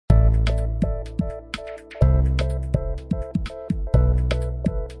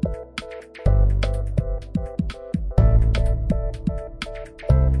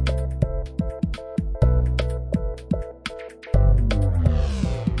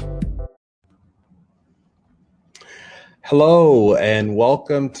Hello, and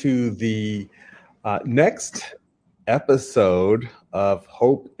welcome to the next episode of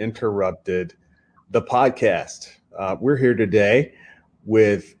Hope Interrupted, the podcast. We're here today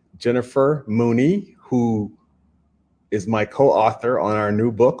with Jennifer Mooney, who is my co-author on our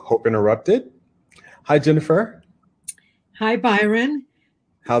new book, Hope Interrupted. Hi, Jennifer. Hi, Byron.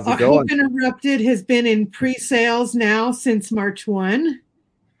 How's it going? Hope Interrupted has been in pre-sales now since March 1.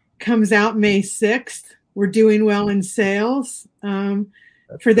 Comes out May 6th. We're doing well in sales.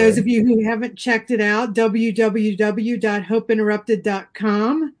 For those of you who haven't checked it out,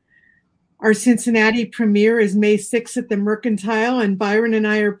 www.hopeinterrupted.com. Our Cincinnati premiere is May 6th at the Mercantile, and Byron and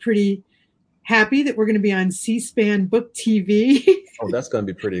I are pretty happy that we're going to be on C-SPAN Book TV. Oh, that's going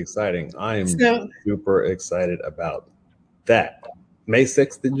to be pretty exciting. I am super excited about that. May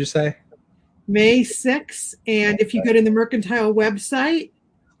 6th, did you say? May 6th. And if you go to the Mercantile website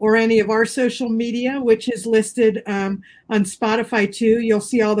or any of our social media, which is listed on Spotify too, you'll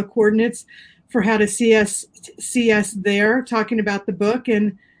see all the coordinates for how to see us there talking about the book.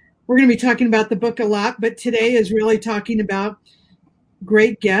 And we're going to be talking about the book a lot, but today is really talking about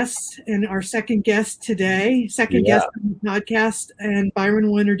great guests, and our second guest today, guest on the podcast, and Byron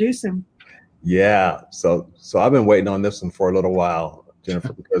will introduce him. Yeah, so I've been waiting on this one for a little while,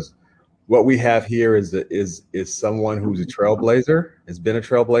 Jennifer, because what we have here is someone who's a trailblazer, has been a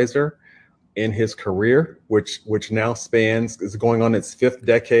trailblazer in his career, which now is going on its 5th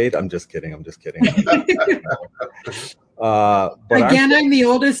decade. I'm just kidding. But I'm the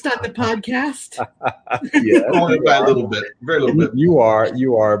oldest on the podcast. Yeah, only by a little bit, very little bit. You are,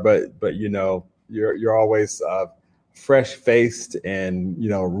 but you're always fresh faced and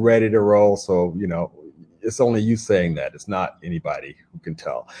ready to roll. So it's only you saying that. It's not anybody who can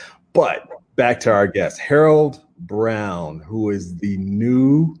tell. But back to our guest, Harold Brown, who is the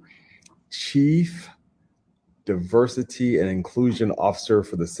new Chief Diversity and Inclusion Officer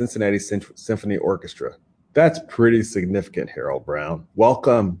for the Cincinnati Symphony Orchestra. That's pretty significant, Harold Brown.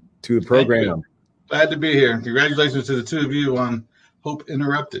 Welcome to the program. Glad to be here. Congratulations to the two of you on Hope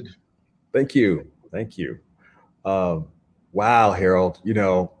Interrupted. Thank you. Wow, Harold,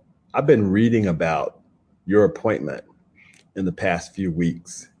 I've been reading about your appointment in the past few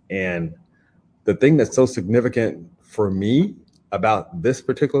weeks. And the thing that's so significant for me about this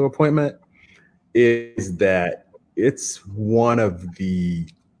particular appointment is that it's one of the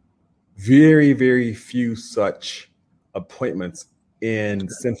very, very few such appointments in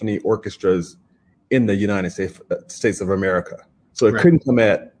symphony orchestras in the United States of America. So it couldn't come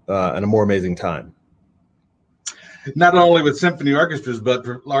at a more amazing time. Not only with symphony orchestras, but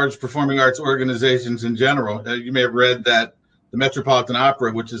for large performing arts organizations in general. You may have read that the Metropolitan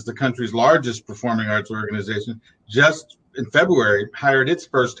Opera, which is the country's largest performing arts organization, just in February hired its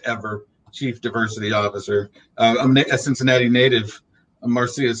first ever chief diversity officer, a Cincinnati native,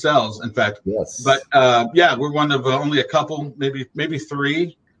 Marcia Sells, in fact. Yes. But we're one of only a couple, maybe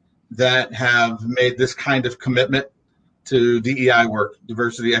 3, that have made this kind of commitment to DEI work,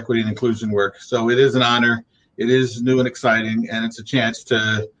 diversity, equity, and inclusion work. So it is an honor. It is new and exciting, and it's a chance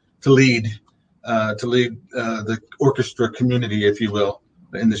to lead the orchestra community, if you will,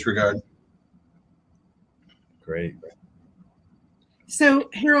 in this regard. Great. So,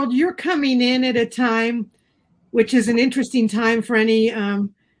 Harold, you're coming in at a time which is an interesting time for any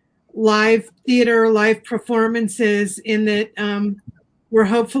live theater, live performances, in that we're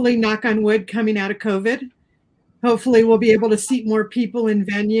hopefully, knock on wood, coming out of COVID. Hopefully we'll be able to seat more people in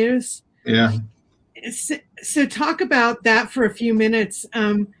venues. Yeah. So talk about that for a few minutes.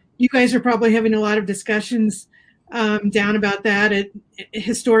 You guys are probably having a lot of discussions down about that at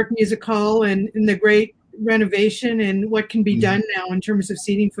Historic Music Hall and in the great renovation and what can be done now in terms of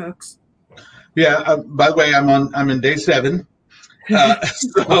seating folks. Yeah. By the way, I'm in day 7.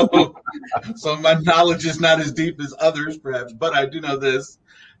 So my knowledge is not as deep as others, perhaps, but I do know this.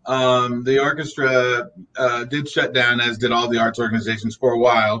 The orchestra did shut down, as did all the arts organizations, for a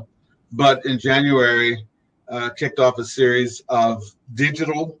while, but in January kicked off a series of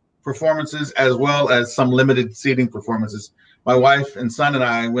digital performances as well as some limited seating performances. My wife and son and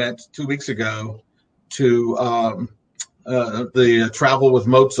I went 2 weeks ago to the Travel with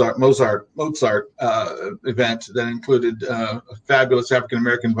Mozart event that included a fabulous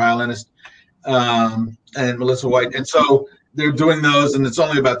African-American violinist and Melissa White. And so they're doing those, and it's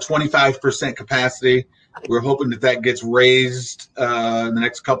only about 25% capacity. We're hoping that gets raised in the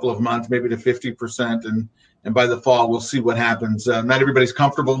next couple of months, maybe to 50%. And by the fall, we'll see what happens. Not everybody's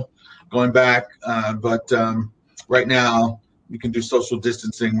comfortable going back, but right now you can do social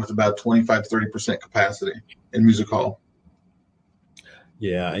distancing with about 25 to 30% capacity in music hall.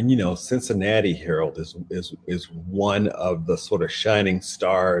 Yeah, and Cincinnati Herald is one of the sort of shining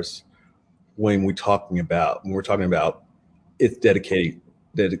stars when we're talking about its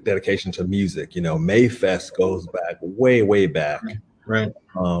dedication to music. Mayfest goes back way back, Right.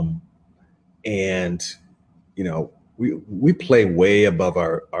 um, and we play way above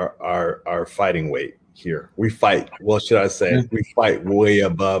our fighting weight here. We fight. Well, should I Yeah. say we fight way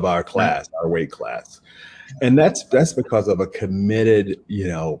above our class, our weight class, and that's because of a committed,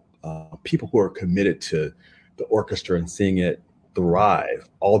 people who are committed to the orchestra and seeing it thrive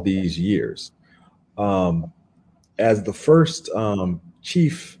all these years. Um, as the first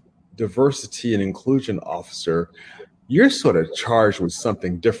chief diversity and inclusion officer, you're sort of charged with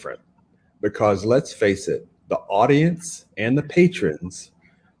something different because let's face it, the audience and the patrons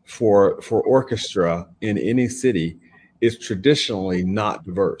for orchestra in any city is traditionally not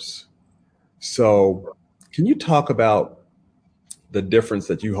diverse. So, can you talk about the difference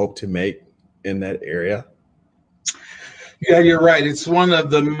that you hope to make in that area? Yeah, you're right. It's one of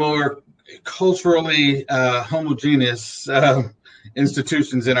the more culturally homogeneous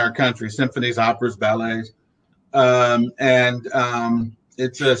institutions in our country: symphonies, operas, ballets, and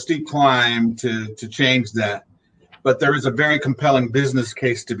it's a steep climb to change that. But there is a very compelling business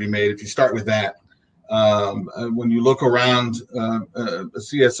case to be made if you start with that. When you look around a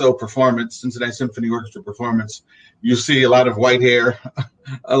CSO performance, Cincinnati Symphony Orchestra performance, you see a lot of white hair,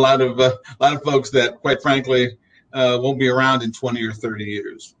 a lot of folks that, quite frankly, won't be around in 20 or 30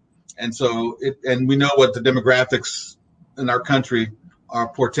 years. And we know what the demographics in our country are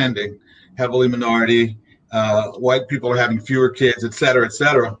portending: heavily minority, white people are having fewer kids, et cetera, et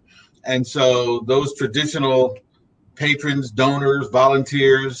cetera. And so those traditional patrons, donors,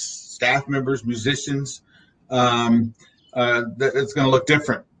 volunteers, staff members, musicians, it's going to look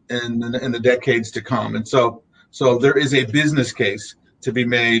different in the decades to come. And so there is a business case to be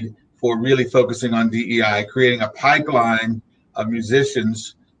made for really focusing on DEI, creating a pipeline of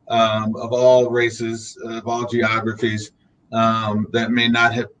musicians of all races, of all geographies, that may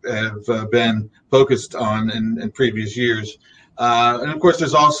not have been focused on in previous years. And of course,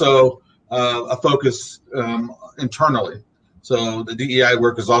 there's also a focus internally. So the DEI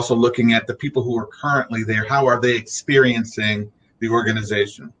work is also looking at the people who are currently there. How are they experiencing the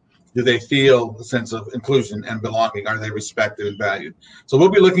organization? Do they feel a sense of inclusion and belonging? Are they respected and valued? So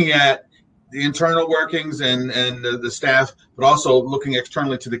we'll be looking at the internal workings and the staff, but also looking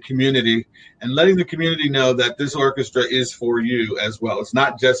externally to the community and letting the community know that this orchestra is for you as well. It's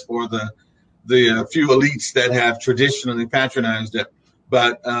not just for the few elites that have traditionally patronized it,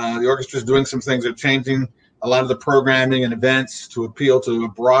 but the orchestra is doing some things that are changing a lot of the programming and events to appeal to a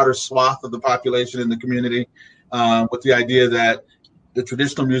broader swath of the population in the community, with the idea that the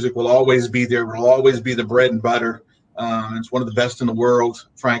traditional music will always be there, will always be the bread and butter. It's one of the best in the world,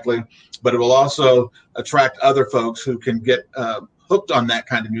 frankly, but it will also attract other folks who can get hooked on that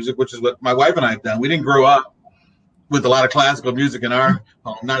kind of music, which is what my wife and I have done. We didn't grow up with a lot of classical music in our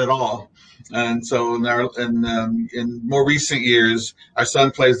home, not at all. And so in more recent years, our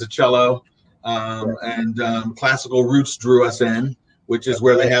son plays the cello, and classical roots drew us in, which is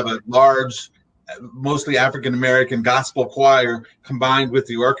where they have a large, mostly African-American gospel choir combined with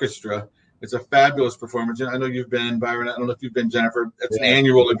the orchestra. It's a fabulous performance. And I know you've been, Byron. I don't know if you've been, Jennifer. It's an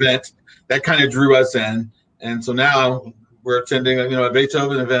annual event that kind of drew us in. And so now we're attending, a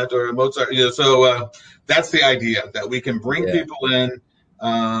Beethoven event or a Mozart. So that's the idea, that we can bring people in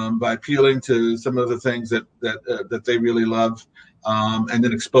by appealing to some of the things that they really love, and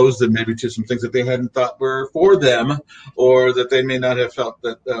then expose them maybe to some things that they hadn't thought were for them, or that they may not have felt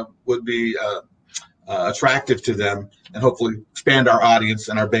that would be attractive to them, and hopefully expand our audience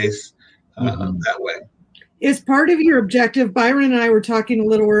and our base that way. Is part of your objective, Byron and I were talking a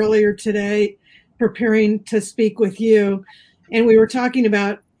little earlier today, preparing to speak with you, and we were talking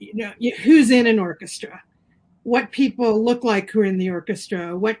about who's in an orchestra, what people look like who are in the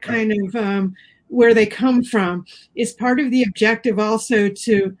orchestra, what kind of where they come from. Is part of the objective also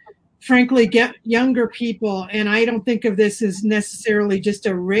to frankly get younger people, and I don't think of this as necessarily just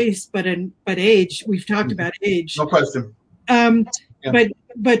a race, but age. We've talked about age. No question.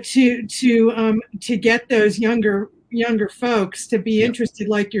 But to get those younger folks to be interested,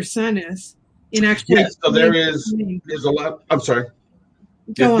 like your son is, in actually. Yes, so there's a lot. I'm sorry.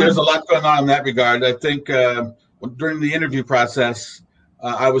 There's a lot going on in that regard. I think during the interview process,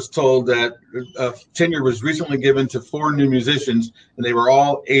 I was told that tenure was recently given to 4 new musicians, and they were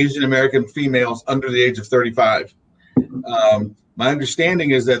all Asian American females under the age of 35. My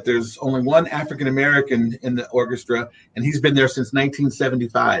understanding is that there's only one African American in the orchestra, and he's been there since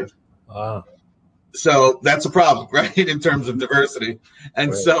 1975. Wow. So that's a problem, right, in terms of diversity.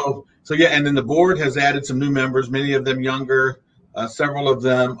 And Right. so yeah, and then the board has added some new members, many of them younger. Several of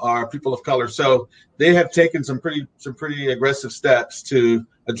them are people of color. So they have taken some pretty aggressive steps to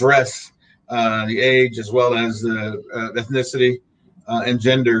address the age as well as the ethnicity and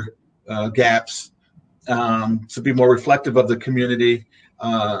gender gaps, to be more reflective of the community,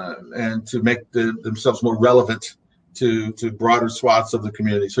 and to make themselves more relevant to broader swaths of the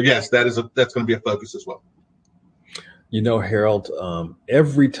community. So yes, that's going to be a focus as well. You know, Harold,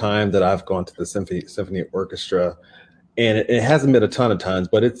 every time that I've gone to the Symphony Orchestra, and it hasn't been a ton of times,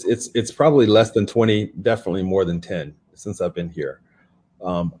 but it's probably less than 20, definitely more than 10 since I've been here.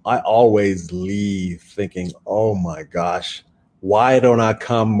 I always leave thinking, oh my gosh, why don't I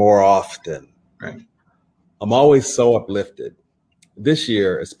come more often? Right. I'm always so uplifted. This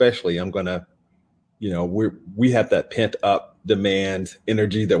year, especially, I'm gonna, we have that pent up demand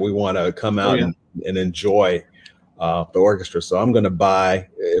energy that we want to come out and enjoy the orchestra. So I'm going to buy,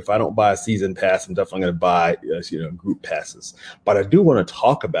 if I don't buy a season pass, I'm definitely going to buy, group passes. But I do want to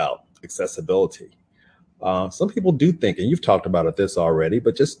talk about accessibility. Some people do think, and you've talked about this already,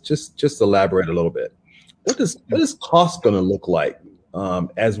 but just elaborate a little bit. What is cost going to look like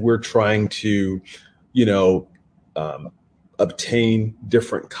as we're trying to, obtain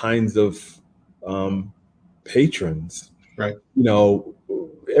different kinds of patrons? Right.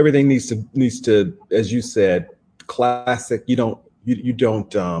 Everything needs to, as you said, classic. You're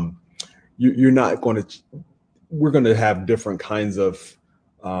not going to, we're going to have different kinds of,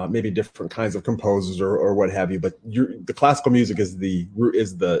 maybe different kinds of composers or what have you, but the classical music is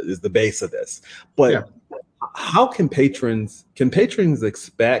the base of this. But how can patrons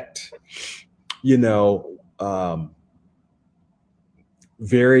expect,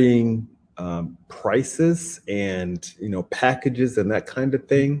 varying prices and packages and that kind of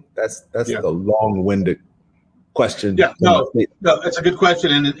thing? That's the long-winded question. Yeah, no, it's a good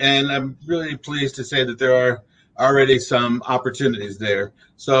question, and I'm really pleased to say that there are already some opportunities there.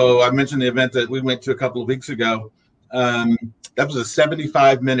 So I mentioned the event that we went to a couple of weeks ago. That was a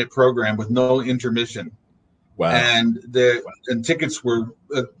 75-minute program with no intermission. Wow. And tickets were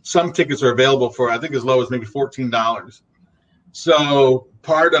some tickets are available for, I think, as low as maybe $14. So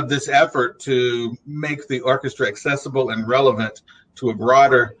part of this effort to make the orchestra accessible and relevant to a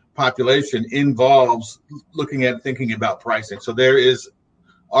broader population involves thinking about pricing. So there is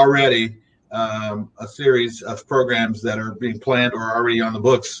already a series of programs that are being planned or are already on the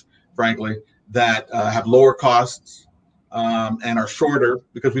books, frankly, that have lower costs and are shorter,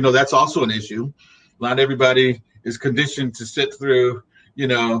 because we know that's also an issue. Not everybody is conditioned to sit through, a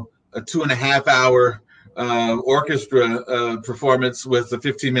 2.5-hour orchestra performance with a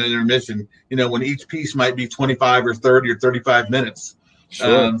 15-minute intermission, when each piece might be 25 or 30 or 35 minutes.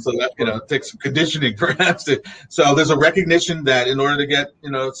 Sure. So that, it takes some conditioning perhaps. So there's a recognition that in order to get,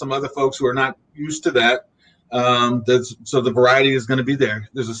 some other folks who are not used to that, so the variety is going to be there.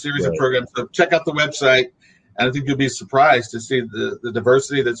 There's a series of programs. So check out the website. And I think you'll be surprised to see the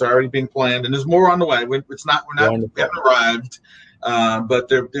diversity that's already being planned. And there's more on the way. We haven't arrived. But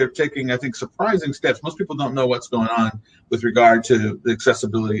they're taking, I think, surprising steps. Most people don't know what's going on with regard to the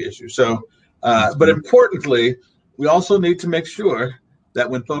accessibility issue. So, but importantly, we also need to make sure that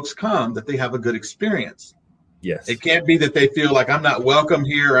when folks come, that they have a good experience. Yes. It can't be that they feel like I'm not welcome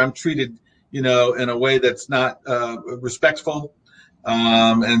here. I'm treated, in a way that's not respectful.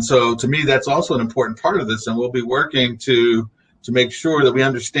 And so to me, that's also an important part of this. And we'll be working to make sure that we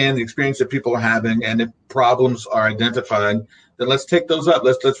understand the experience that people are having, and if problems are identified, then let's take those up.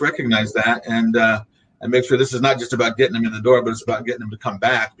 Let's recognize that and make sure this is not just about getting them in the door, but it's about getting them to come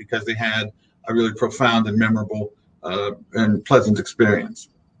back because they had a really profound and memorable and pleasant experience.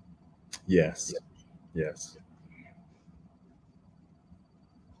 Yes.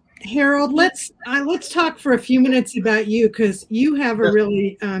 Harold, let's talk for a few minutes about you, because you have a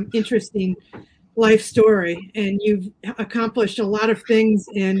really interesting life story, and you've accomplished a lot of things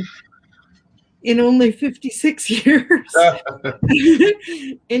in only 56 years,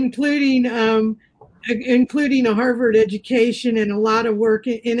 including a Harvard education and a lot of work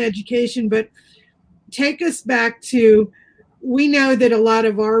in education. But take us back to, we know that a lot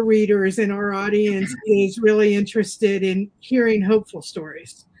of our readers and our audience is really interested in hearing hopeful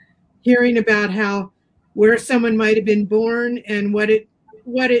stories, hearing about where someone might have been born and what it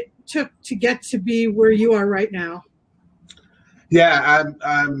took to get to be where you are right now. Yeah,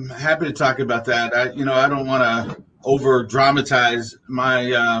 I'm happy to talk about that. I don't want to over dramatize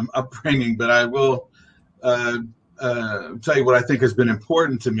my upbringing, but I will tell you what I think has been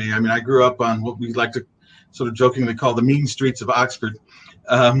important to me. I mean, I grew up on what we like to sort of jokingly call the mean streets of Oxford.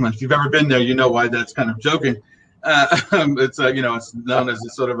 If you've ever been there, you know why that's kind of joking. It's it's known as a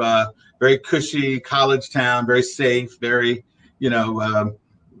sort of a very cushy college town, very safe, very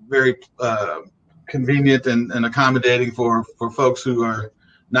very convenient and accommodating for folks who are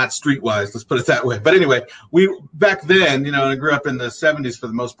not streetwise. Let's put it that way. But anyway, we back then, I grew up in the 70s for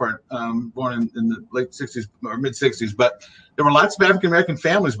the most part, born in the late 60s or mid 60s. But there were lots of African American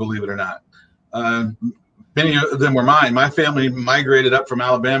families, believe it or not. Many of them were mine. My family migrated up from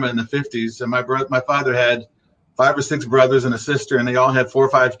Alabama in the 50s, and my father had 5 or 6 brothers and a sister, and they all had 4 or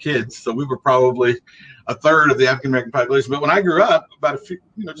 5 kids. So we were probably a third of the African American population. But when I grew up, about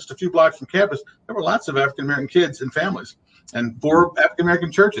just a few blocks from campus, there were lots of African American kids and families, and 4 African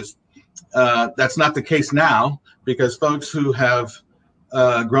American churches. That's not the case now, because folks who have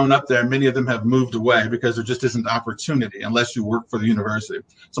grown up there, many of them have moved away because there just isn't opportunity unless you work for the university.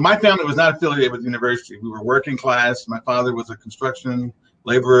 So my family was not affiliated with the university. We were working class. My father was a construction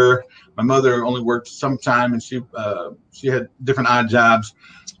laborer. My mother only worked some time, and she had different odd jobs.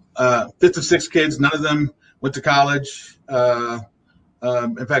 5th of 6 kids, none of them went to college.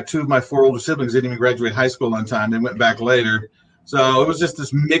 In fact, 2 of my 4 older siblings didn't even graduate high school on time. They went back later. So it was just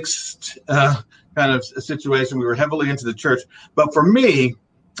this mixed kind of situation. We were heavily into the church. But for me,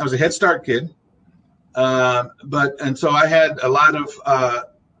 I was a Head Start kid. And so I had a lot of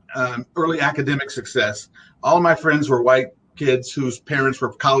early academic success. All of my friends were white kids whose parents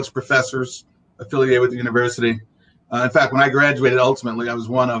were college professors affiliated with the university. In fact, when I graduated, ultimately, I was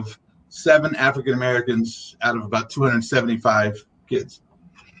one of 7 African Americans out of about 275 kids.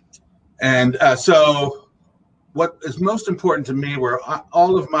 And so what is most important to me were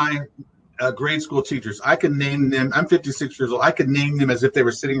all of my grade school teachers. I can name them. I'm 56 years old. I could name them as if they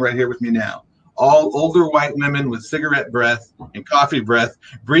were sitting right here with me now. All older white women with cigarette breath and coffee breath,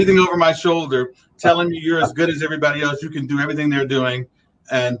 breathing over my shoulder, telling me you're as good as everybody else. You can do everything they're doing,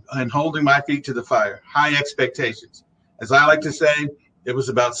 and holding my feet to the fire. High expectations. As I like to say, it was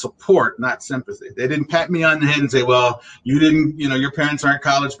about support, not sympathy. They didn't pat me on the head and say, well, you didn't, your parents aren't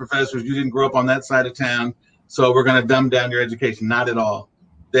college professors. You didn't grow up on that side of town, so we're going to dumb down your education. Not at all.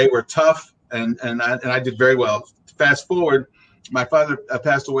 They were tough, and I did very well. Fast forward, my father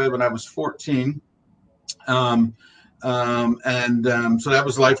passed away when I was 14. So that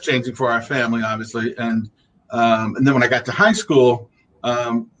was life-changing for our family, obviously. And then when I got to high school,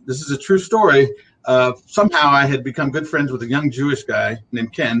 this is a true story. Somehow I had become good friends with a young Jewish guy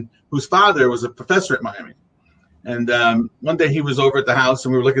named Ken, whose father was a professor at Miami. And one day he was over at the house,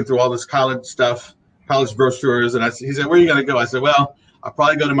 and we were looking through all this college stuff, college brochures. And he said, where are you going to go? I said, well, I'll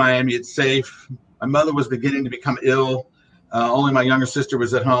probably go to Miami. It's safe. My mother was beginning to become ill. Only my younger sister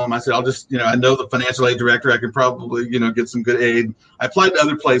was at home. I said, I'll just, I know the financial aid director. I can probably, get some good aid. I applied to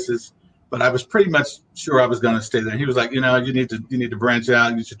other places, but I was pretty much sure I was going to stay there. He was like, you need to branch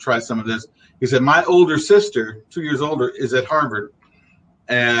out. You should try some of this. He said, my older sister, 2 years older, is at Harvard.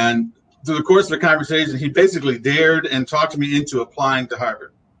 And through the course of the conversation, he basically dared and talked me into applying to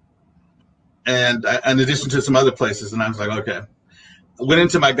Harvard. And in addition to some other places. And I was like, okay. I went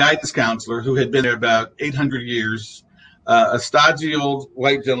into my guidance counselor, who had been there about 800 years, a stodgy old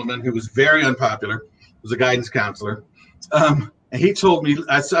white gentleman who was very unpopular, was a guidance counselor. And he told me,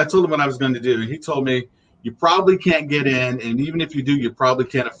 I told him what I was going to do. And he told me, you probably can't get in. And even if you do, you probably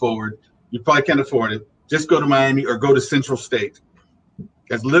can't afford it. Just go to Miami or go to Central State.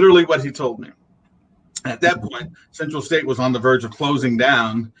 That's literally what he told me. At that point, Central State was on the verge of closing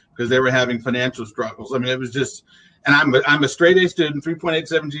down because they were having financial struggles. I mean, it was just, and I'm a straight A student,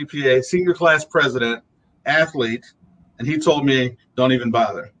 3.87 GPA, senior class president, athlete. And he told me, don't even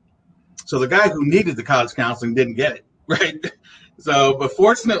bother. So the guy who needed the college counseling didn't get it, right? So, but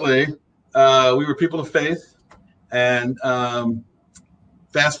fortunately, we were people of faith. And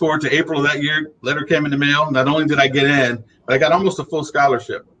fast forward to April of that year, letter came in the mail. Not only did I get in, but I got almost a full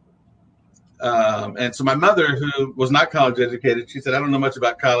scholarship. And so my mother, who was not college educated, she said, I don't know much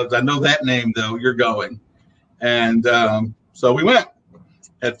about college. I know that name, though. You're going. And so we went.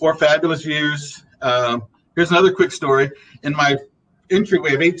 Had 4 fabulous years. Here's another quick story. In my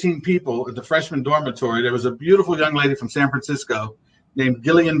entryway of 18 people at the freshman dormitory, there was a beautiful young lady from San Francisco named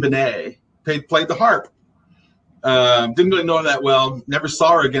Gillian Benet, played the harp. Didn't really know her that well. Never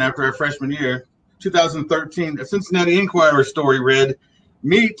saw her again after our freshman year. 2013, a Cincinnati Inquirer story read,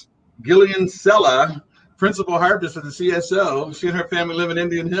 meet Gillian Sella, principal harpist for the CSO. She and her family live in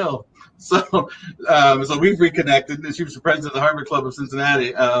Indian Hill. So we've reconnected, and she was the president of the Harvard Club of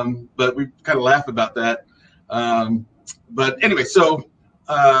Cincinnati. But we kind of laugh about that. But anyway, so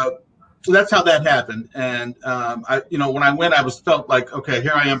So that's how that happened. And when I went, felt like, okay,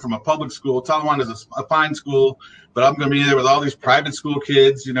 here I am from a public school. Talawanda is a fine school, but I'm going to be there with all these private school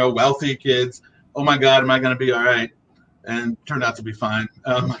kids, wealthy kids. Oh my God, am I going to be all right? And turned out to be fine.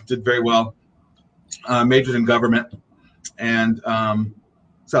 I did very well. Majored in government, and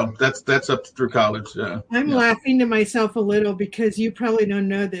so that's up through college. I'm laughing to myself a little because you probably don't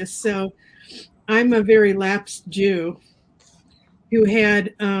know this. So I'm a very lapsed Jew who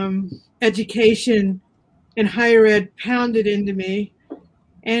had education and higher ed pounded into me.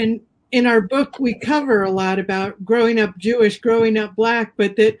 And in our book, we cover a lot about growing up Jewish, growing up Black,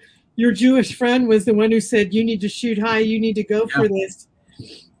 but that your Jewish friend was the one who said, you need to shoot high, you need to go for this.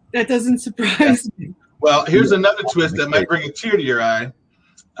 That doesn't surprise me. Well, here's another twist that might bring a tear to your eye.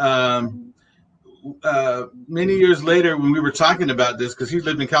 Many years later, when we were talking about this, because he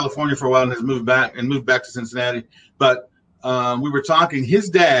lived in California for a while and has moved back to Cincinnati, but we were talking. His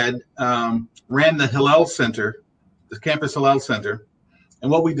dad ran the Hillel Center, the Campus Hillel Center,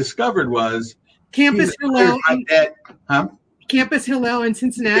 and what we discovered was Campus Hillel. Campus Hillel in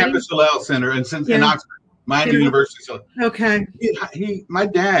Cincinnati. Campus Hillel Center in Oxford, Miami University. So okay. He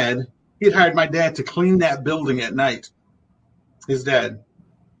had hired my dad to clean that building at night. His dad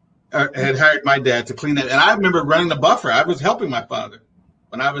had hired my dad to clean it, and I remember running the buffer. I was helping my father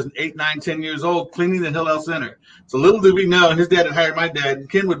when I was 8, 9, 10 years old, cleaning the Hillel Center. So little did we know, his dad had hired my dad, and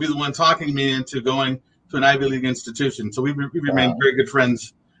Ken would be the one talking me into going to an Ivy League institution. So we remained very good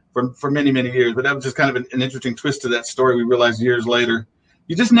friends for many, many years. But that was just kind of an interesting twist to that story. We realized years later,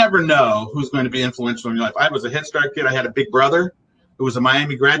 you just never know who's going to be influential in your life. I was a Head Start kid. I had a big brother who was a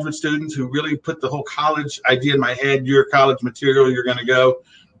Miami graduate student who really put the whole college idea in my head. You're college material, you're going to go.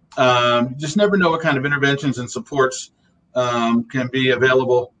 You just never know what kind of interventions and supports can be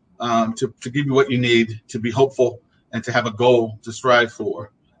available to give you what you need to be hopeful and to have a goal to strive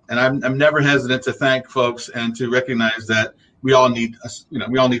for. And I'm never hesitant to thank folks and to recognize that we all need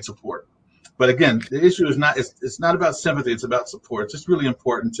support. But again, the issue is it's not about sympathy, it's about support. It's just really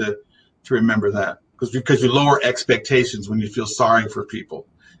important to remember that because you lower expectations when you feel sorry for people,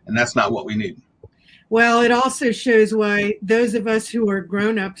 and that's not what we need. Well, it also shows why those of us who are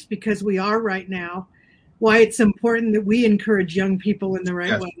grown-ups, because we are right now, why it's important that we encourage young people in the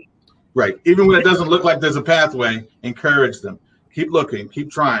right way. Right. Even when it doesn't look like there's a pathway, encourage them. Keep looking, keep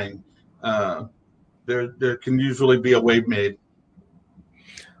trying. There can usually be a way made.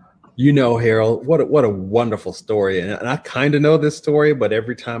 Harold, what a wonderful story. And I kind of know this story, but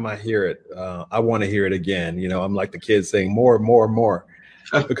every time I hear it, I want to hear it again. I'm like the kids saying more,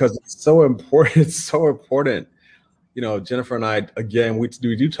 because it's so important. It's so important. Jennifer and I, again, we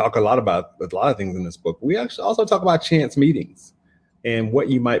do talk a lot about a lot of things in this book. We actually also talk about chance meetings and what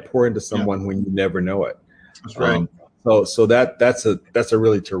you might pour into someone when you never know it. That's right. So that's a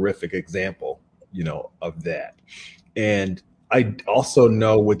really terrific example, of that. And I also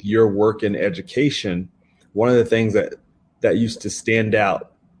know with your work in education, one of the things that used to stand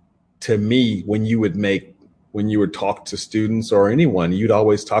out to me when you would talk to students or anyone, you'd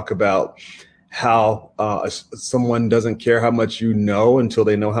always talk about how someone doesn't care how much you know until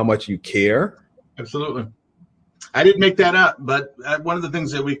they know how much you care. Absolutely. I didn't make that up, but one of the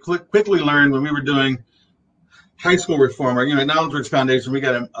things that we quickly learned when we were doing high school reform, or Knowledge Works Foundation, we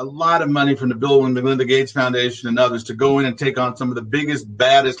got a lot of money from the Bill and Melinda Gates Foundation and others to go in and take on some of the biggest,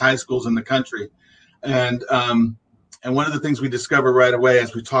 baddest high schools in the country. And one of the things we discovered right away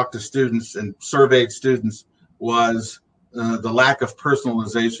as we talked to students and surveyed students was the lack of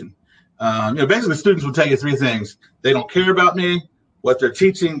personalization. Basically, students will tell you three things: they don't care about me, what they're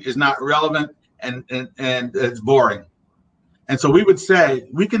teaching is not relevant, and it's boring. And so we would say,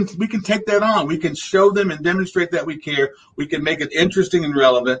 we can take that on. We can show them and demonstrate that we care. We can make it interesting and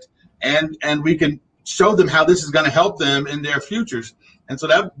relevant, and we can show them how this is going to help them in their futures. And so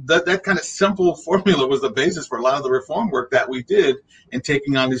that kind of simple formula was the basis for a lot of the reform work that we did in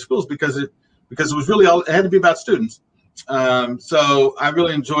taking on these schools, because it was really it had to be about students. So I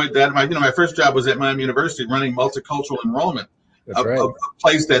really enjoyed that. My first job was at Miami University running multicultural enrollment, a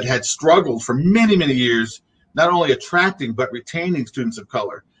place that had struggled for many, many years, not only attracting but retaining students of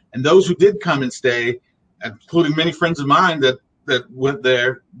color. And those who did come and stay, including many friends of mine that went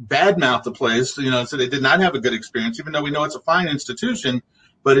there, badmouthed the place, so they did not have a good experience, even though we know it's a fine institution,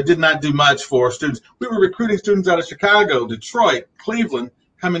 but it did not do much for students. We were recruiting students out of Chicago, Detroit, Cleveland,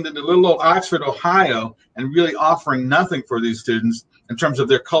 coming to the little old Oxford, Ohio, and really offering nothing for these students in terms of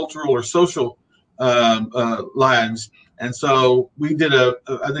their cultural or social lives. And so we did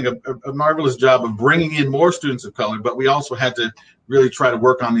I think a marvelous job of bringing in more students of color, but we also had to really try to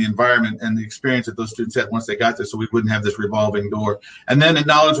work on the environment and the experience that those students had once they got there, so we wouldn't have this revolving door. And then at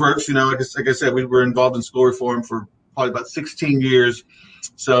KnowledgeWorks, like I said, we were involved in school reform for probably about 16 years.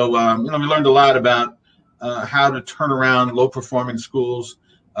 So, we learned a lot about how to turn around low-performing schools,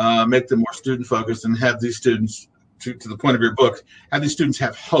 make them more student-focused, and have these students, to the point of your book, have these students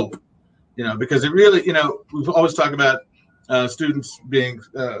have hope. Because it really, we've always talked about students being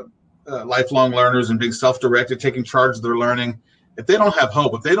lifelong learners and being self-directed, taking charge of their learning. If they don't have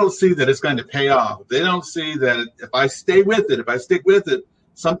hope, if they don't see that it's going to pay off, if they don't see that if I stay with it, if I stick with it,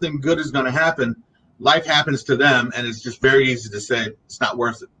 something good is going to happen, life happens to them, and it's just very easy to say it's not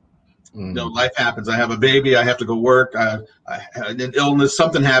worth it. Life happens. I have a baby. I have to go work. I had an illness.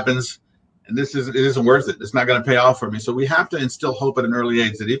 Something happens, and it isn't worth it. It's not going to pay off for me. So we have to instill hope at an early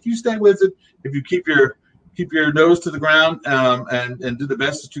age that if you stay with it, if you keep your nose to the ground and do the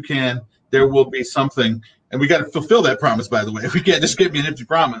best that you can, there will be something. And we got to fulfill that promise, by the way. We can't just give me an empty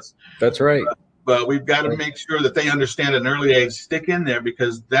promise. That's right. But we've got to make sure that they understand at an early age, stick in there,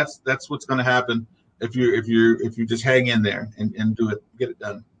 because that's what's going to happen if you just hang in there and do it, get it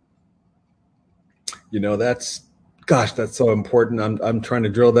done. That's so important. I'm trying to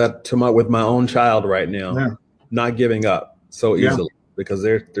drill that with my own child right now, not giving up so easily, because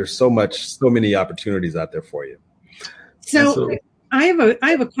there's so many opportunities out there for you. So I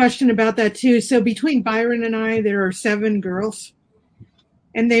have a question about that too. So between Byron and I, there are 7 girls,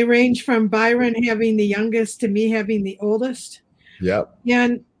 and they range from Byron having the youngest to me having the oldest. Yep.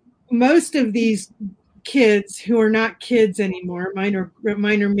 And most of these kids who are not kids anymore, mine are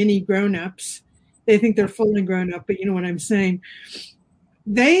mini grown-ups. They think they're fully grown up, but you know what I'm saying.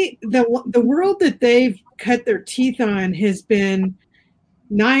 The world that they've cut their teeth on has been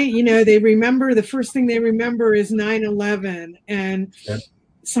they remember, the first thing they remember is 9/11 and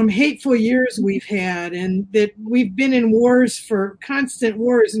some hateful years we've had, and that we've been in constant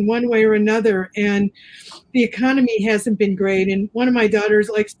wars in one way or another, and the economy hasn't been great. And one of my daughters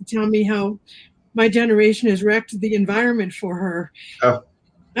likes to tell me how my generation has wrecked the environment for her. Oh.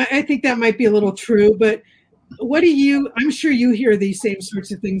 I think that might be a little true, but I'm sure you hear these same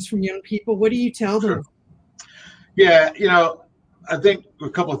sorts of things from young people. What do you tell them? Yeah, I think a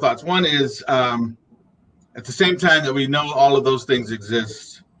couple of thoughts. One is, at the same time that we know all of those things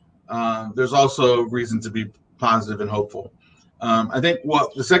exist, there's also reason to be positive and hopeful. I think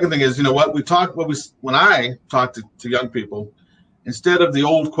the second thing is, when I talk to young people, instead of the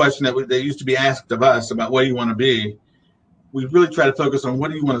old question that they used to be asked of us about what do you want to be, we really try to focus on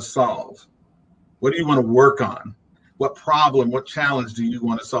what do you want to solve? What do you want to work on? What problem, what challenge do you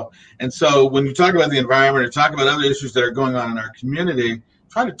want to solve? And so when you talk about the environment or talk about other issues that are going on in our community,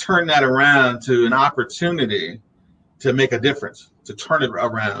 try to turn that around to an opportunity to make a difference, to turn it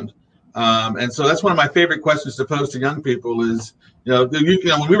around. And so that's one of my favorite questions to pose to young people is, when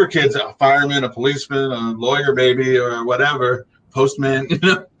we were kids, a fireman, a policeman, a lawyer maybe, or whatever, postman,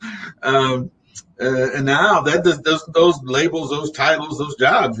 and now those labels, those titles, those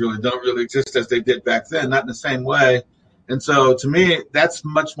jobs don't really exist as they did back then, not in the same way. And so to me, that's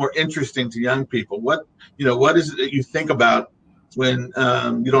much more interesting to young people. What is it that you think about when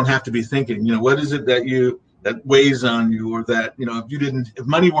you don't have to be thinking? What is it that weighs on you, or that, if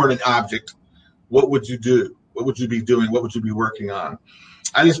money weren't an object, what would you do? What would you be doing? What would you be working on?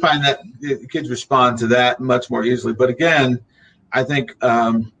 I just find that kids respond to that much more easily. But again, I think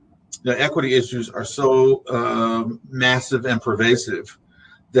equity issues are so massive and pervasive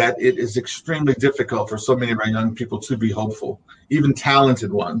that it is extremely difficult for so many of our young people to be hopeful, even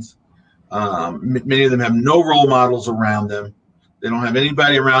talented ones. Many of them have no role models around them. They don't have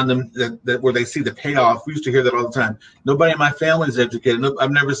anybody around them that where they see the payoff. We used to hear that all the time. Nobody in my family is educated.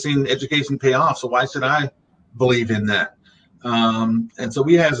 I've never seen education pay off, so why should I believe in that? And so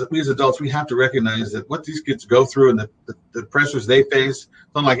we as adults, we have to recognize that what these kids go through and the pressures they face,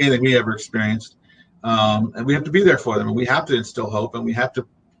 it's unlike anything we ever experienced. And we have to be there for them, and we have to instill hope, and we have to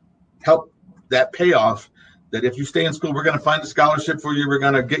help that payoff, that if you stay in school, we're going to find a scholarship for you. We're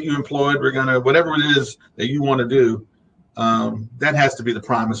going to get you employed. We're going to, whatever it is that you want to do, that has to be the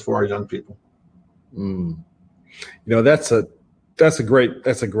promise for our young people. That's a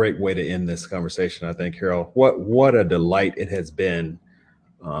great way to end this conversation, I think, Harold. What a delight it has been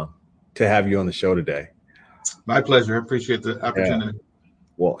to have you on the show today. My pleasure. I appreciate the opportunity. Yeah.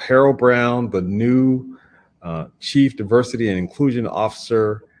 Well, Harold Brown, the new Chief Diversity and Inclusion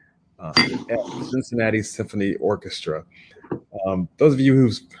Officer at Cincinnati Symphony Orchestra. Those of you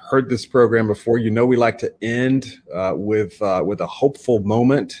who've heard this program before, we like to end with a hopeful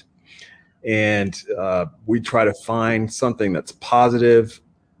moment. And we try to find something that's positive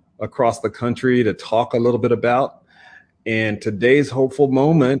across the country to talk a little bit about. And today's hopeful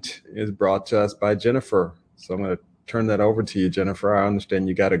moment is brought to us by Jennifer. So I'm going to turn that over to you, Jennifer. I understand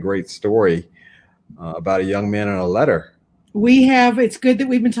you got a great story about a young man and a letter. We have. It's good that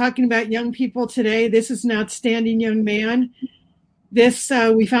we've been talking about young people today. This is an outstanding young man. This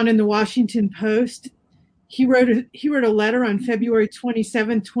we found in the Washington Post. He wrote a letter on February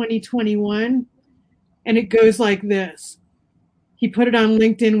 27, 2021, and it goes like this. He put it on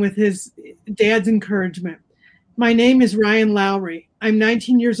LinkedIn with his dad's encouragement. My name is Ryan Lowry. I'm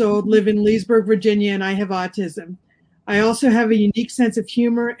 19 years old, live in Leesburg, Virginia, and I have autism. I also have a unique sense of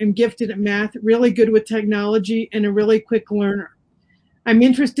humor, am gifted at math, really good with technology, and a really quick learner. I'm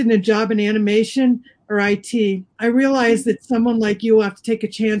interested in a job in animation or IT. I realize that someone like you will have to take a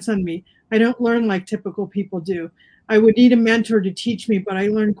chance on me. I don't learn like typical people do. I would need a mentor to teach me, but I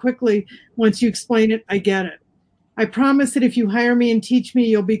learn quickly. Once you explain it, I get it. I promise that if you hire me and teach me,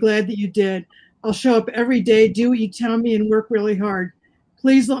 you'll be glad that you did. I'll show up every day, do what you tell me, and work really hard.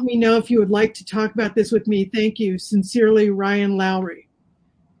 Please let me know if you would like to talk about this with me. Thank you. Sincerely, Ryan Lowry.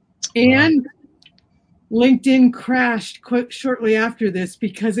 And LinkedIn crashed shortly after this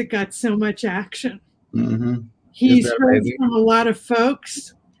because it got so much action. Mm-hmm. He's heard from a lot of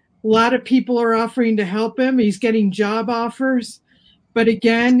folks. A lot of people are offering to help him. He's getting job offers. But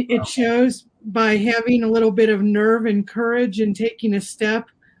again, it shows by having a little bit of nerve and courage and taking a step,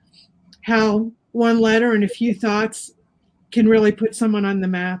 how one letter and a few thoughts can really put someone on the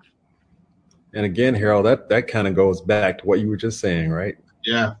map. And again, Harold, that kind of goes back to what you were just saying, right?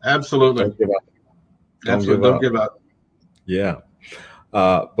 Yeah, absolutely. Don't give up. Don't give up. Yeah.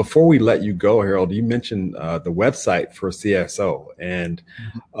 Before we let you go, Harold, you mentioned the website for CSO, and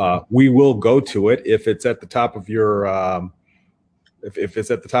we will go to it if it's at the top of your if it's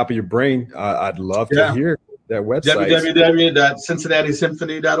at the top of your brain. I'd love to hear that website.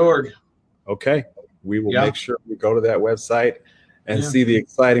 www.cincinnatysymphony.org. Okay, we will make sure we go to that website and see the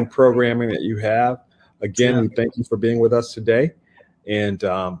exciting programming that you have. Again, we thank you for being with us today, and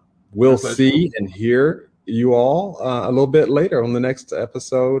we'll see and hear you all a little bit later on the next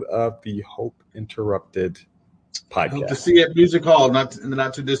episode of the Hope Interrupted podcast. Hope to see you at Music Hall, not in the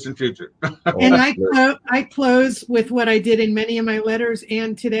not too distant future. And I close with what I did in many of my letters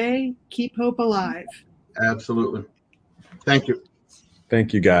and today: keep hope alive. Absolutely. Thank you.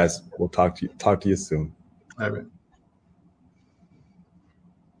 Thank you, guys. We'll talk to you soon. All right.